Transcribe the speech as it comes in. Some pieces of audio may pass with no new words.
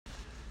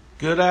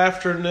Good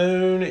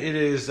afternoon. It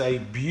is a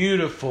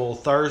beautiful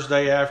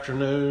Thursday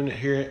afternoon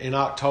here in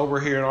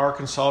October here in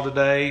Arkansas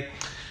today.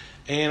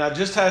 And I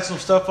just had some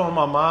stuff on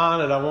my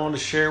mind that I wanted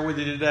to share with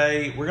you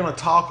today. We're going to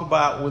talk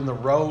about when the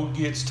road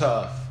gets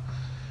tough.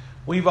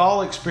 We've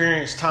all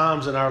experienced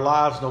times in our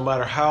lives, no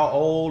matter how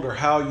old or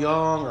how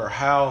young or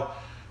how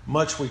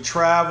much we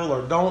travel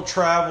or don't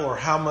travel or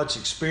how much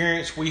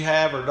experience we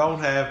have or don't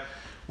have.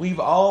 We've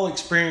all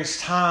experienced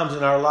times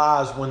in our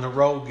lives when the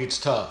road gets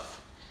tough.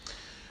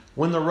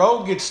 When the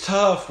road gets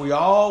tough, we're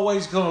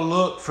always going to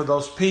look for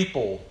those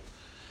people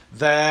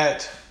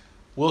that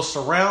will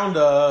surround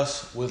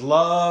us with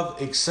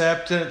love,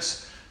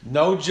 acceptance,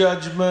 no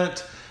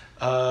judgment,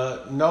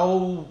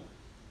 no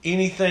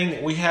anything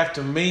that we have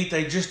to meet.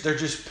 They're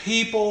just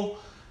people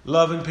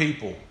loving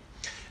people.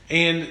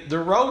 And the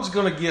road's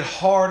going to get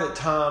hard at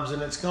times,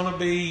 and it's going to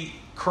be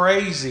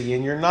crazy,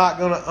 and you're not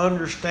going to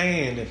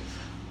understand, and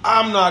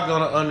I'm not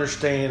going to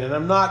understand, and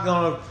I'm not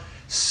going to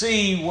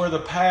see where the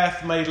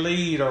path may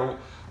lead or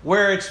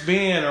where it's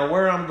been or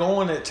where I'm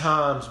going at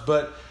times.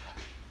 But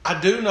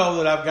I do know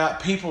that I've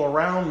got people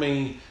around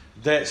me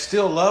that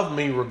still love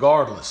me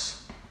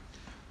regardless.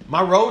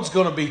 My road's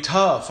going to be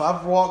tough.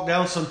 I've walked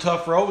down some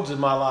tough roads in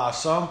my life.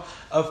 Some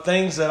of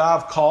things that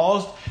I've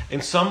caused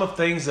and some of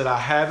things that I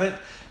haven't.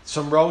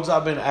 Some roads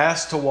I've been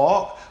asked to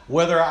walk,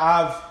 whether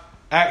I've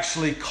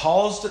actually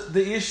caused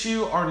the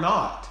issue or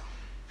not.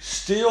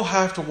 Still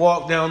have to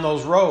walk down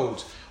those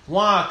roads.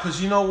 Why?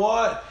 Because you know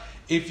what?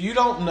 If you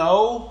don't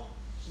know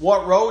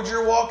what road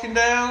you're walking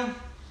down,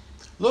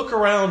 look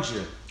around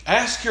you.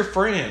 Ask your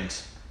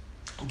friends.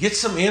 Get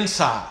some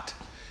insight.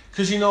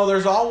 Because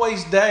there's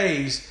always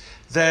days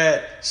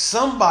that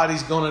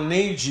somebody's going to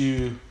need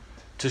you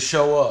to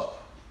show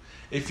up.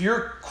 If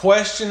you're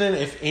questioning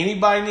if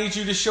anybody needs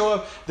you to show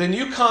up, then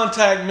you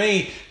contact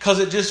me, because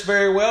it just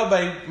very well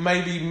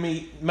may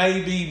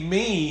be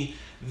me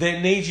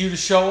that needs you to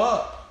show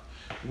up.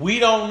 We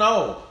don't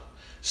know.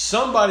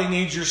 Somebody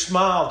needs your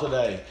smile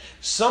today.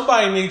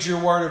 Somebody needs your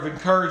word of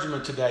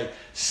encouragement today.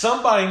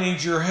 Somebody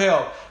needs your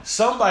help.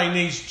 Somebody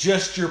needs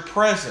just your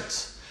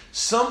presence.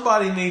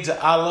 Somebody needs a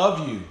I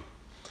love you.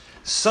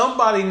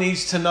 Somebody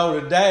needs to know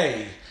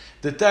today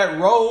that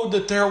road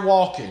that they're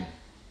walking,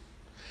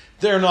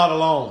 they're not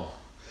alone.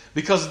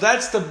 Because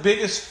that's the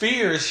biggest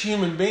fear as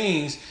human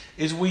beings,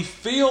 is we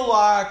feel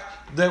like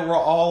that we're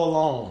all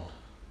alone.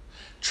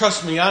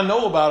 Trust me, I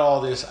know about all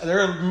this.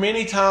 There are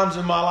many times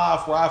in my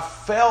life where I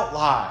felt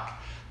like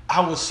I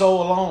was so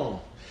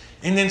alone.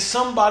 And then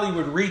somebody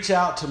would reach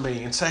out to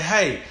me and say,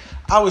 hey,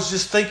 I was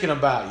just thinking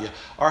about you.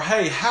 Or,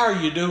 hey, how are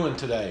you doing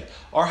today?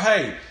 Or,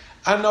 hey,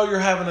 I know you're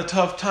having a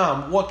tough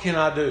time. What can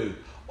I do?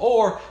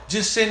 Or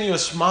just send you a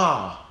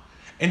smile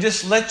and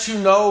just let you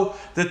know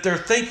that they're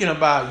thinking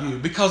about you.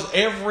 Because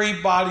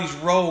everybody's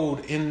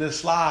road in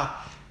this life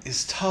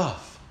is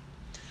tough.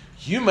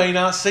 You may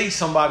not see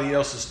somebody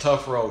else's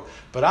tough road,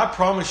 but I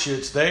promise you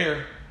it's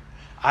there.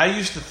 I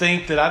used to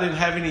think that I didn't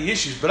have any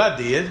issues, but I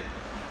did.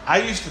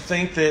 I used to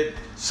think that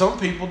some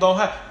people don't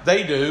have.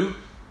 They do.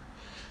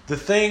 The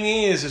thing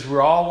is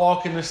we're all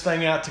walking this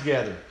thing out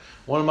together.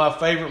 One of my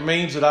favorite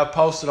memes that I've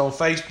posted on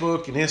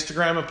Facebook and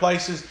Instagram and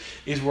places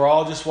is we're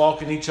all just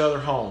walking each other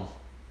home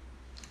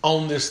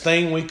on this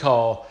thing we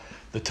call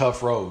the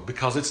tough road,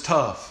 because it's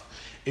tough.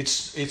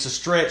 It's a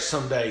stretch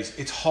some days.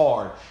 It's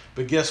hard.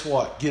 But guess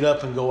what? Get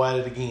up and go at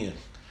it again.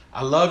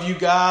 I love you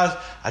guys.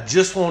 I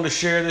just wanted to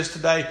share this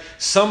today.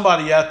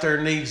 Somebody out there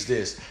needs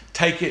this.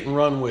 Take it and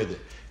run with it.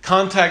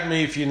 Contact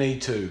me if you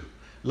need to.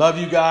 Love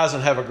you guys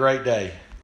and have a great day.